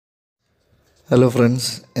Hello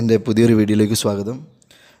friends, എൻ്റെ പുതിയൊരു വീഡിയോയിലേക്ക് സ്വാഗതം.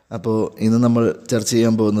 അപ്പോൾ ഇന്ന് നമ്മൾ ചർച്ച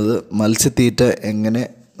ചെയ്യാൻ പോകുന്നത് മത്സ്യത്തീറ്റ എങ്ങനെ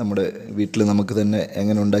നമ്മുടെ വീട്ടിൽ നമുക്ക് തന്നെ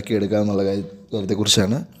എങ്ങനെ ഉണ്ടാക്കിയെടുക്കാം എന്നുള്ള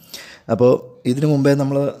കാര്യത്തെക്കുറിച്ചാണ്. അപ്പോൾ ഇതിനു മുമ്പേ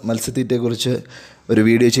നമ്മൾ മത്സ്യത്തീറ്റയെക്കുറിച്ച് ഒരു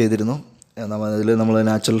വീഡിയോ ചെയ്തിരുന്നു. അതിൽ നമ്മൾ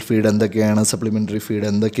നാച്ചുറൽ ഫീഡ് എന്തൊക്കെയാണ്, സപ്ലിമെൻ്ററി ഫീഡ്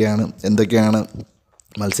എന്തൊക്കെയാണ്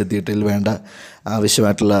മത്സ്യത്തീറ്റയിൽ വേണ്ട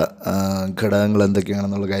ആവശ്യമായിട്ടുള്ള ഘടകങ്ങൾ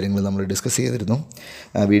എന്തൊക്കെയാണെന്നുള്ള കാര്യങ്ങൾ നമ്മൾ ഡിസ്കസ് ചെയ്തിരുന്നു.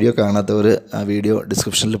 ആ വീഡിയോ കാണാത്തവർ ആ വീഡിയോ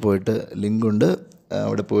ഡിസ്ക്രിപ്ഷനിൽ പോയിട്ട് ലിങ്കുണ്ട്,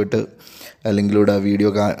 അവിടെ പോയിട്ട് ആ ലിങ്കിലൂടെ ആ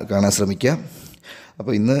വീഡിയോ കാണാൻ ശ്രമിക്കുക.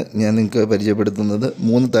 അപ്പോൾ ഇന്ന് ഞാൻ നിങ്ങൾക്ക് പരിചയപ്പെടുത്തുന്നത്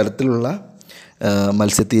 3 തരത്തിലുള്ള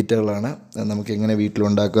മത്സ്യത്തീറ്റകളാണ്. നമുക്കെങ്ങനെ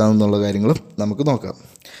വീട്ടിലുണ്ടാക്കാമെന്നുള്ള കാര്യങ്ങളും നമുക്ക് നോക്കാം.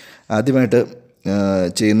 ആദ്യമായിട്ട്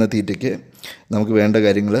ചെയ്യുന്ന തീറ്റയ്ക്ക് നമുക്ക് വേണ്ട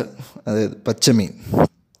കാര്യങ്ങൾ, അതായത് പച്ചമീൻ,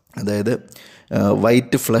 അതായത്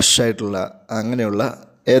വൈറ്റ് ഫ്ലഷ് ആയിട്ടുള്ള അങ്ങനെയുള്ള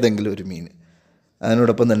ഏതെങ്കിലും ഒരു മീൻ,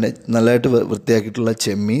 അതിനോടൊപ്പം തന്നെ നല്ലതായിട്ട് വൃത്തിയാക്കിയിട്ടുള്ള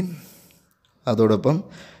ചെമ്മീൻ, അതോടൊപ്പം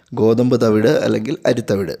ഗോതമ്പ് തവിട് അല്ലെങ്കിൽ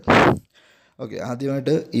അരിത്തവിട്. ഓക്കെ,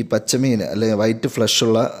 ആദ്യമായിട്ട് ഈ പച്ചമീൻ അല്ലെങ്കിൽ വൈറ്റ്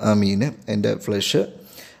ഫ്ലഷുള്ള ആ മീൻ, അതിൻ്റെ ഫ്ലഷ്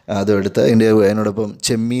അതും എടുത്ത് അതിനോടൊപ്പം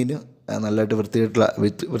ചെമ്മീൻ, നല്ലതായിട്ട്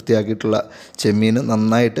വൃത്തിയാക്കിയിട്ടുള്ള ചെമ്മീൻ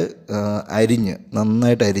നന്നായിട്ട് അരിഞ്ഞ്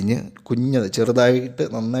ചെറുതായിട്ട്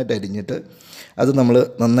നന്നായിട്ട് അരിഞ്ഞിട്ട് അത് നമ്മൾ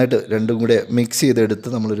നന്നായിട്ട് രണ്ടും കൂടെ മിക്സ് ചെയ്തെടുത്ത്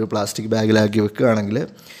നമ്മളൊരു പ്ലാസ്റ്റിക് ബാഗിലാക്കി വെക്കുകയാണെങ്കിൽ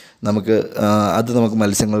നമുക്ക്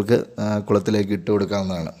മത്സ്യങ്ങൾക്ക് കുളത്തിലേക്ക് ഇട്ട്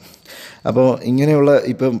കൊടുക്കാവുന്നതാണ്. അപ്പോൾ ഇങ്ങനെയുള്ള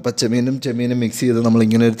ഇപ്പം പച്ചമീനും ചെമ്മീനും മിക്സ് ചെയ്ത്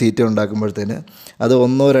നമ്മളിങ്ങനെ ഒരു തീറ്റ ഉണ്ടാക്കുമ്പോഴത്തേന് അത്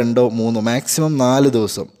 1, 2, 3 മാക്സിമം 4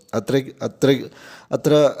 ദിവസം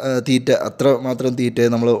അത്ര മാത്രം തീറ്റയെ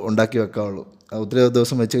നമ്മൾ ഉണ്ടാക്കി വെക്കാവുള്ളൂ. ഒത്തിരി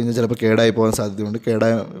ദിവസം വെച്ച് കഴിഞ്ഞാൽ ചിലപ്പോൾ കേടായി പോകാൻ സാധ്യതയുണ്ട്.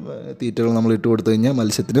 കേടായ തീറ്റകൾ നമ്മൾ ഇട്ട് കൊടുത്തു കഴിഞ്ഞാൽ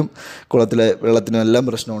മത്സ്യത്തിനും കുളത്തിലെ വെള്ളത്തിനും എല്ലാം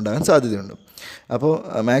പ്രശ്നം ഉണ്ടാകാൻ സാധ്യതയുണ്ട്. അപ്പോൾ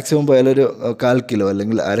മാക്സിമം പോയാലൊരു 1/4 കിലോ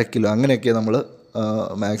അല്ലെങ്കിൽ 1/2 കിലോ അങ്ങനെയൊക്കെ നമ്മൾ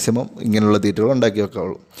മാക്സിമം ഇങ്ങനെയുള്ള തീറ്റകൾ ഉണ്ടാക്കി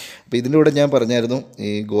വെക്കാവുള്ളൂ. അപ്പോൾ ഇതിൻ്റെ കൂടെ ഞാൻ പറഞ്ഞായിരുന്നു ഈ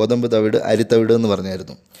ഗോതമ്പ് തവിട്, അരിത്തവിട് എന്ന്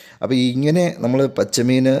പറഞ്ഞായിരുന്നു. അപ്പോൾ ഇങ്ങനെ നമ്മൾ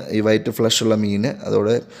പച്ചമീൻ, ഈ വൈറ്റ് ഫ്ലഷുള്ള മീൻ,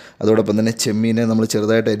 അതോടൊപ്പം തന്നെ ചെമ്മീനെ നമ്മൾ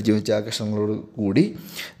ചെറുതായിട്ട് അരിഞ്ഞ് വെച്ച ആ കഷ്ണങ്ങളോട് കൂടി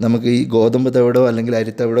നമുക്ക് ഈ ഗോതമ്പ് തവിടോ അല്ലെങ്കിൽ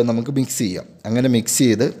അരിത്തവിടോ നമുക്ക് മിക്സ് ചെയ്യാം. അങ്ങനെ മിക്സ്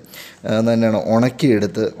ചെയ്ത് തന്നെയാണ്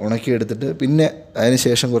ഉണക്കിയെടുത്തിട്ട് പിന്നെ അതിന്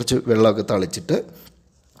ശേഷം കുറച്ച് വെള്ളമൊക്കെ തളിച്ചിട്ട്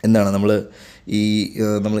നമ്മൾ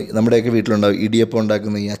നമ്മുടെയൊക്കെ വീട്ടിലുണ്ടാവും ഇടിയപ്പം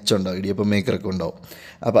ഉണ്ടാക്കുന്ന ഈ അച്ചുണ്ടാവും, ഇടിയപ്പം മേക്കറൊക്കെ ഉണ്ടാവും.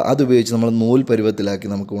 അപ്പോൾ അതുപയോഗിച്ച് നമ്മൾ നൂൽ പരുവത്തിലാക്കി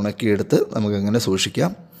നമുക്ക് ഉണക്കിയെടുത്ത് നമുക്കങ്ങനെ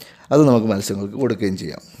സൂക്ഷിക്കാം. അത് നമുക്ക് മത്സ്യങ്ങൾക്ക് കൊടുക്കുകയും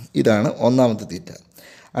ചെയ്യാം. ഇതാണ് ഒന്നാമത്തെ തീറ്റ.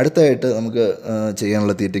 അടുത്തായിട്ട് നമുക്ക്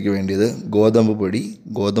ചെയ്യാനുള്ള തീറ്റയ്ക്ക് വേണ്ടിയത് ഗോതമ്പ് പൊടി,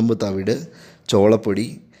 ഗോതമ്പ് തവിട്, ചോളപ്പൊടി,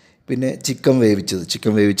 പിന്നെ ചിക്കൻ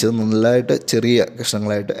വേവിച്ചത് നല്ലതായിട്ട് ചെറിയ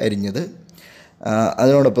കഷ്ണങ്ങളായിട്ട് അരിഞ്ഞത്,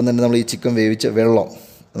 അതിനോടൊപ്പം തന്നെ നമ്മൾ ഈ ചിക്കൻ വേവിച്ച വെള്ളം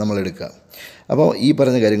നമ്മളെടുക്കുക. അപ്പോൾ ഈ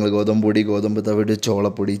പറഞ്ഞ കാര്യങ്ങൾ ഗോതമ്പ് പൊടി, ഗോതമ്പ് തവിട്,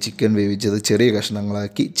 ചോളപ്പൊടി, ചിക്കൻ വേവിച്ചത് ചെറിയ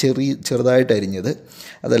കഷ്ണങ്ങളാക്കി ചെറുതായിട്ട് അരിഞ്ഞത്,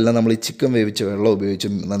 അതെല്ലാം നമ്മൾ ഈ ചിക്കൻ വേവിച്ച വെള്ളം ഉപയോഗിച്ച്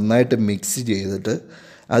നന്നായിട്ട് മിക്സ് ചെയ്തിട്ട്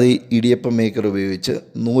അത് ഈ ഇടിയപ്പം മേക്കർ ഉപയോഗിച്ച്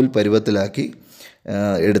നൂൽ പരുവത്തിലാക്കി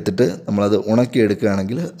എടുത്തിട്ട് നമ്മളത്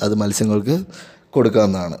ഉണക്കിയെടുക്കുകയാണെങ്കിൽ അത് മത്സ്യങ്ങൾക്ക്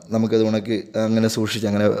കൊടുക്കാവുന്നതാണ്. നമുക്കത് ഉണക്കി അങ്ങനെ സൂക്ഷിച്ച്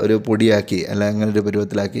അങ്ങനെ ഒരു പൊടിയാക്കി അങ്ങനെ ഒരു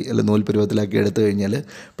പരുവത്തിലാക്കി നൂൽ പരുവത്തിലാക്കി എടുത്തു കഴിഞ്ഞാൽ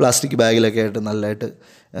പ്ലാസ്റ്റിക് ബാഗിലൊക്കെ ആയിട്ട്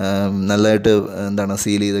നല്ലതായിട്ട്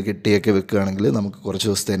സീൽ ചെയ്ത് കെട്ടിയൊക്കെ വെക്കുകയാണെങ്കിൽ നമുക്ക് കുറച്ച്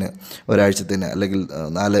ദിവസത്തേന്, ഒരാഴ്ചത്തേന് അല്ലെങ്കിൽ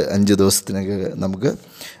 4-5 ദിവസത്തിനൊക്കെ നമുക്ക്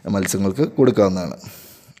മത്സ്യങ്ങൾക്ക് കൊടുക്കാവുന്നതാണ്.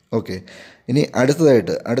 ഓക്കെ, ഇനി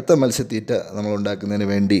അടുത്ത മത്സ്യത്തീറ്റ നമ്മൾ ഉണ്ടാക്കുന്നതിന്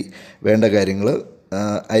വേണ്ട കാര്യങ്ങൾ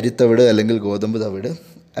അരിത്തവിട് അല്ലെങ്കിൽ ഗോതമ്പ് തവിട്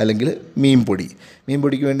അല്ലെങ്കിൽ മീൻ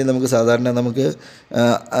പൊടിക്ക് വേണ്ടി നമുക്ക് സാധാരണ നമുക്ക്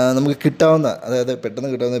കിട്ടാവുന്ന, അതായത് പെട്ടെന്ന്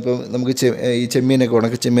കിട്ടാവുന്ന, ഇപ്പോൾ നമുക്ക് ഈ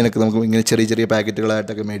ചെമ്മീനൊക്കെ നമുക്ക് ഇങ്ങനെ ചെറിയ ചെറിയ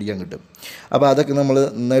പാക്കറ്റുകളായിട്ടൊക്കെ മേടിക്കാൻ കിട്ടും. അപ്പോൾ അതൊക്കെ നമ്മൾ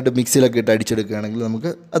നന്നായിട്ട് മിക്സിയിലൊക്കെ ഇട്ട് അടിച്ചെടുക്കുകയാണെങ്കിൽ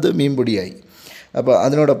നമുക്ക് അത് മീൻ പൊടിയായി. അപ്പോൾ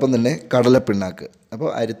അതിനോടൊപ്പം തന്നെ കടലപ്പിണ്ണാക്ക്, അപ്പോൾ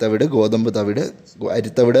അരിത്തവിട്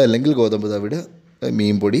അല്ലെങ്കിൽ ഗോതമ്പ് തവിട്,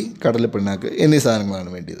 മീൻ പൊടി, കടലപ്പിണ്ണാക്ക് എന്നീ സാധനങ്ങളാണ്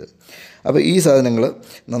വേണ്ടിയത്. അപ്പോൾ ഈ സാധനങ്ങൾ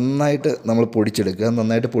നന്നായിട്ട് നമ്മൾ പൊടിച്ചെടുക്കുക.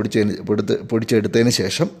 നന്നായിട്ട് പൊടിച്ചെടുത്തതിന്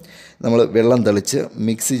ശേഷം നമ്മൾ വെള്ളം തളിച്ച്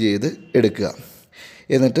മിക്സ് ചെയ്ത് എടുക്കുക.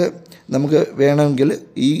 എന്നിട്ട് നമുക്ക് വേണമെങ്കിൽ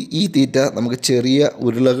ഈ തീറ്റ നമുക്ക് ചെറിയ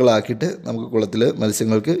ഉരുളകളാക്കിയിട്ട് നമുക്ക് കുളത്തിൽ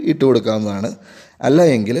മത്സ്യങ്ങൾക്ക് ഇട്ട് കൊടുക്കാവുന്നതാണ്. അല്ല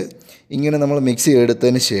എങ്കിൽ ഇങ്ങനെ നമ്മൾ മിക്സ്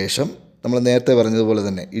ചെയ്തെടുത്തതിന് ശേഷം നമ്മൾ നേരത്തെ പറഞ്ഞതുപോലെ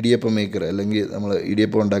തന്നെ ഇടിയപ്പം മേക്കർ അല്ലെങ്കിൽ നമ്മൾ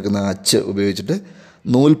ഇടിയപ്പം ഉണ്ടാക്കുന്ന അച്ച് ഉപയോഗിച്ചിട്ട്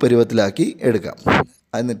നൂൽ പരുവത്തിലാക്കി എടുക്കാം.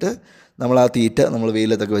 എന്നിട്ട് നമ്മൾ ആ തീറ്റ നമ്മൾ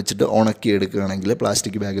വെയിലത്തൊക്കെ വെച്ചിട്ട് ഉണക്കിയെടുക്കുകയാണെങ്കിൽ,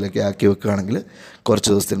 പ്ലാസ്റ്റിക് ബാഗിലൊക്കെ ആക്കി വെക്കുകയാണെങ്കിൽ കുറച്ച്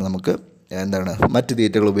ദിവസത്തിന് നമുക്ക് മറ്റ്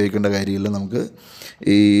തീറ്റകൾ ഉപയോഗിക്കേണ്ട കാര്യമില്ല. നമുക്ക്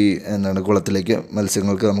കുളത്തിലേക്ക്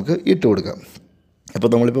മത്സ്യങ്ങൾക്ക് നമുക്ക് ഇട്ട് കൊടുക്കാം. അപ്പോൾ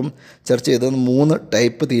നമ്മളിപ്പം ചർച്ച ചെയ്തത് 3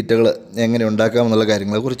 ടൈപ്പ് തീറ്റകൾ എങ്ങനെ ഉണ്ടാക്കാം എന്നുള്ള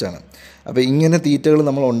കാര്യങ്ങളെക്കുറിച്ചാണ്. അപ്പോൾ ഇങ്ങനെ തീറ്റകൾ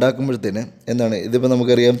നമ്മൾ ഉണ്ടാക്കുമ്പോഴത്തേന് ഇതിപ്പോൾ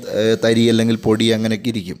നമുക്കറിയാം തരി അല്ലെങ്കിൽ പൊടി അങ്ങനെയൊക്കെ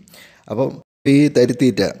ഇരിക്കും. അപ്പം ഈ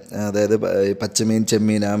തരിത്തീറ്റ, അതായത് പച്ചമീൻ,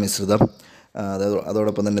 ചെമ്മീൻ ആ മിശ്രിതം,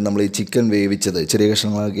 അതോടൊപ്പം തന്നെ നമ്മൾ ഈ ചിക്കൻ വേവിച്ചത് ചെറിയ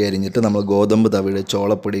കഷ്ണങ്ങളാക്കി അരിഞ്ഞിട്ട് നമ്മൾ ഗോതമ്പ് തവിട്,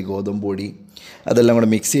 ചോളപ്പൊടി, ഗോതമ്പ് പൊടി അതെല്ലാം കൂടെ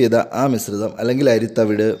മിക്സ് ചെയ്ത ആ മിശ്രിതം, അല്ലെങ്കിൽ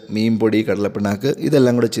അരിത്തവിട്, മീൻ പൊടി, കടലപ്പിണ്ണാക്ക്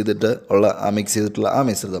ഇതെല്ലാം കൂടെ ചെയ്തിട്ട് ഉള്ള ആ മിക്സ് ചെയ്തിട്ടുള്ള ആ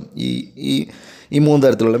മിശ്രിതം, ഈ ഈ ഈ 3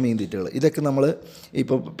 തരത്തിലുള്ള മീൻ തീറ്റകൾ ഇതൊക്കെ നമ്മൾ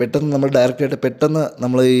ഇപ്പോൾ പെട്ടെന്ന് നമ്മൾ ഡയറക്റ്റായിട്ട് പെട്ടെന്ന്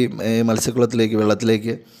നമ്മൾ ഈ മത്സ്യക്കുളത്തിലേക്ക്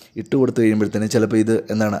വെള്ളത്തിലേക്ക് ഇട്ട് കൊടുത്തു കഴിയുമ്പോഴത്തേന് ചിലപ്പോൾ ഇത്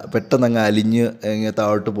എന്താണ് പെട്ടെന്ന് അങ്ങ് അലിഞ്ഞ് ഇങ്ങനെ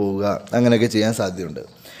താഴോട്ട് പോവുക അങ്ങനെയൊക്കെ ചെയ്യാൻ സാധ്യതയുണ്ട്.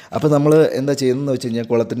 അപ്പോൾ നമ്മൾ എന്താ ചെയ്യുന്നതെന്ന് വെച്ച് കഴിഞ്ഞാൽ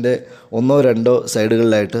കുളത്തിൻ്റെ 1-2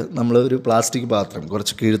 സൈഡുകളിലായിട്ട് നമ്മൾ ഒരു പ്ലാസ്റ്റിക് പാത്രം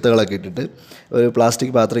കുറച്ച് കിഴുത്തകളൊക്കെ ഇട്ടിട്ട് ഒരു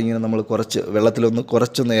പ്ലാസ്റ്റിക് പാത്രം ഇങ്ങനെ നമ്മൾ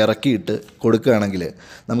കുറച്ചൊന്ന് ഇറക്കിയിട്ട് കൊടുക്കുകയാണെങ്കിൽ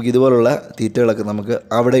നമുക്ക് ഇതുപോലുള്ള തീറ്റകളൊക്കെ നമുക്ക്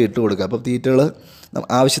അവിടെ ഇട്ട് കൊടുക്കാം. അപ്പോൾ തീറ്റകൾ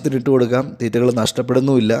ആവശ്യത്തിന് ഇട്ട് കൊടുക്കാം, തീറ്റകൾ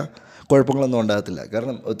നഷ്ടപ്പെടുന്നുമില്ല, കുഴപ്പങ്ങളൊന്നും ഉണ്ടാകത്തില്ല.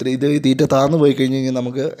 കാരണം ഒത്തിരി ഈ തീറ്റ താഴ്ന്നു പോയി കഴിഞ്ഞ് കഴിഞ്ഞാൽ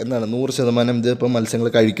നമുക്ക് എന്താണ് 100% ഇതിപ്പോൾ മത്സ്യങ്ങൾ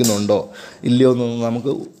കഴിക്കുന്നുണ്ടോ ഇല്ലയോ എന്നൊന്നും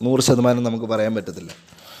നമുക്ക് 100% നമുക്ക് പറയാൻ പറ്റത്തില്ല.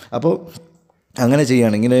 അപ്പോൾ അങ്ങനെ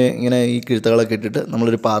ചെയ്യുകയാണ്. ഇങ്ങനെ ഈ കിഴുത്തകളൊക്കെ ഇട്ടിട്ട്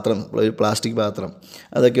നമ്മളൊരു പാത്രം, ഒരു പ്ലാസ്റ്റിക് പാത്രം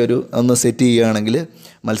അതൊക്കെ ഒന്ന് സെറ്റ് ചെയ്യുകയാണെങ്കിൽ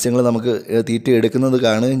മത്സ്യങ്ങൾ നമുക്ക് തീറ്റ എടുക്കുന്നത്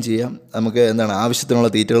കാണുകയും ചെയ്യാം. നമുക്ക് ആവശ്യത്തിനുള്ള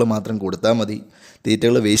തീറ്റകൾ മാത്രം കൊടുത്താൽ മതി,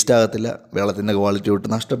 തീറ്റകൾ വേസ്റ്റ് ആകത്തില്ല, വെള്ളത്തിൻ്റെ ക്വാളിറ്റി ഒട്ട്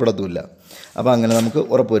നഷ്ടപ്പെടത്തുമില്ല. അപ്പോൾ അങ്ങനെ നമുക്ക്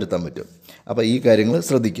ഉറപ്പുവരുത്താൻ പറ്റും. അപ്പോൾ ഈ കാര്യങ്ങൾ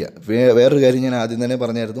ശ്രദ്ധിക്കുക. വേറൊരു കാര്യം ഞാൻ ആദ്യം തന്നെ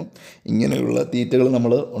പറഞ്ഞായിരുന്നു, ഇങ്ങനെയുള്ള തീറ്റകൾ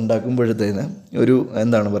നമ്മൾ ഉണ്ടാക്കുമ്പോഴത്തേന് ഒരു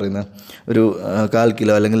ഒരു 1/4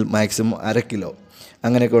 കിലോ അല്ലെങ്കിൽ മാക്സിമം 1/2 കിലോ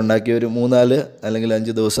അങ്ങനെയൊക്കെ ഉണ്ടാക്കി ഒരു 3-4 അല്ലെങ്കിൽ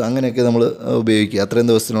 5 ദിവസം അങ്ങനെയൊക്കെ നമ്മൾ ഉപയോഗിക്കുക. അത്രയും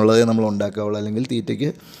ദിവസത്തിനുള്ളതേ നമ്മൾ ഉണ്ടാക്കാവുള്ളൂ. അല്ലെങ്കിൽ തീറ്റയ്ക്ക്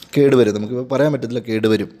കേടുവരും. നമുക്കിപ്പോൾ പറയാൻ പറ്റത്തില്ല,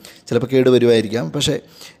 കേടുവരും, ചിലപ്പോൾ കേടുവരുമായിരിക്കാം. പക്ഷേ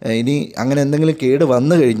ഇനി അങ്ങനെ എന്തെങ്കിലും കേട്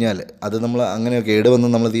വന്നു കഴിഞ്ഞാൽ അത് നമ്മൾ അങ്ങനെ കേടുവന്ന്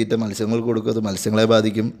നമ്മൾ തീറ്റ മത്സ്യങ്ങൾക്ക് കൊടുക്കും, അത് മത്സ്യങ്ങളെ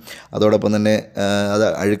ബാധിക്കും. അതോടൊപ്പം തന്നെ അത്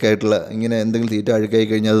അഴുക്കായിട്ടുള്ള ഇങ്ങനെ എന്തെങ്കിലും തീറ്റ അഴുക്കായി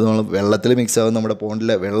കഴിഞ്ഞാൽ അത് നമ്മൾ വെള്ളത്തിൽ മിക്സ് ആവും, നമ്മുടെ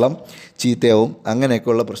പോണ്ടിലെ വെള്ളം ചീത്തയാവും,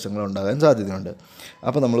 അങ്ങനെയൊക്കെയുള്ള പ്രശ്നങ്ങൾ ഉണ്ടാകാൻ സാധ്യതയുണ്ട്.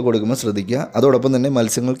 അപ്പോൾ നമ്മൾ കൊടുക്കുമ്പോൾ ശ്രദ്ധിക്കുക. അതോടൊപ്പം തന്നെ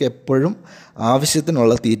മത്സ്യങ്ങൾക്ക് എപ്പോഴും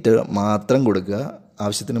ആവശ്യത്തിനുള്ള തീറ്റ മാത്രം കൊടുക്കുക,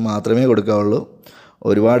 ആവശ്യത്തിന് മാത്രമേ കൊടുക്കാവുള്ളൂ.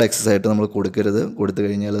 ഒരുപാട് എക്സസ്സായിട്ട് നമ്മൾ കൊടുക്കരുത്. കൊടുത്തു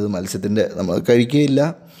കഴിഞ്ഞാൽ അത് മത്സ്യത്തിൻ്റെ നമ്മൾ കഴിക്കുകയില്ല.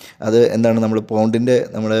 അത് നമ്മുടെ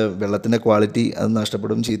നമ്മുടെ വെള്ളത്തിൻ്റെ ക്വാളിറ്റി അത്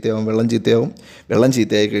നഷ്ടപ്പെടും, ചീത്തയാവും, വെള്ളം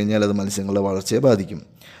ചീത്തയായി കഴിഞ്ഞാൽ അത് മത്സ്യങ്ങളുടെ വളർച്ചയെ ബാധിക്കും.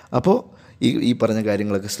 അപ്പോൾ ഈ പറഞ്ഞ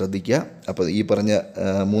കാര്യങ്ങളൊക്കെ ശ്രദ്ധിക്കുക. അപ്പോൾ ഈ പറഞ്ഞ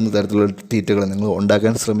 3 തരത്തിലുള്ള തീറ്റകൾ നിങ്ങൾ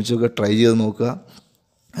ഉണ്ടാക്കാൻ ശ്രമിച്ചു നോക്കുക, ട്രൈ ചെയ്ത് നോക്കുക.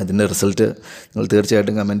 അതിൻ്റെ റിസൾട്ട് നിങ്ങൾ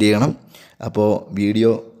തീർച്ചയായിട്ടും കമൻറ്റ് ചെയ്യണം. അപ്പോൾ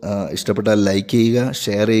വീഡിയോ ഇഷ്ടപ്പെട്ടാൽ ലൈക്ക് ചെയ്യുക,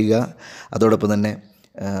 ഷെയർ ചെയ്യുക, അതോടൊപ്പം തന്നെ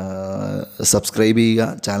സബ്സ്ക്രൈബ് ചെയ്യുക,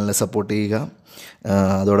 ചാനലിനെ സപ്പോർട്ട് ചെയ്യുക.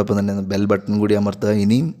 അതോടൊപ്പം തന്നെ ബെൽ ബട്ടൺ കൂടി അമർത്തുക.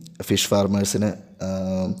 ഇനിയും ഫിഷ് ഫാർമേഴ്സിന്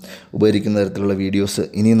ഉപകരിക്കുന്ന തരത്തിലുള്ള വീഡിയോസ്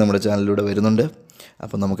ഇനിയും നമ്മുടെ ചാനലിലൂടെ വരുന്നുണ്ട്.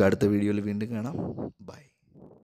 അപ്പോൾ നമുക്ക് അടുത്ത വീഡിയോയിൽ വീണ്ടും കാണാം. ബൈ.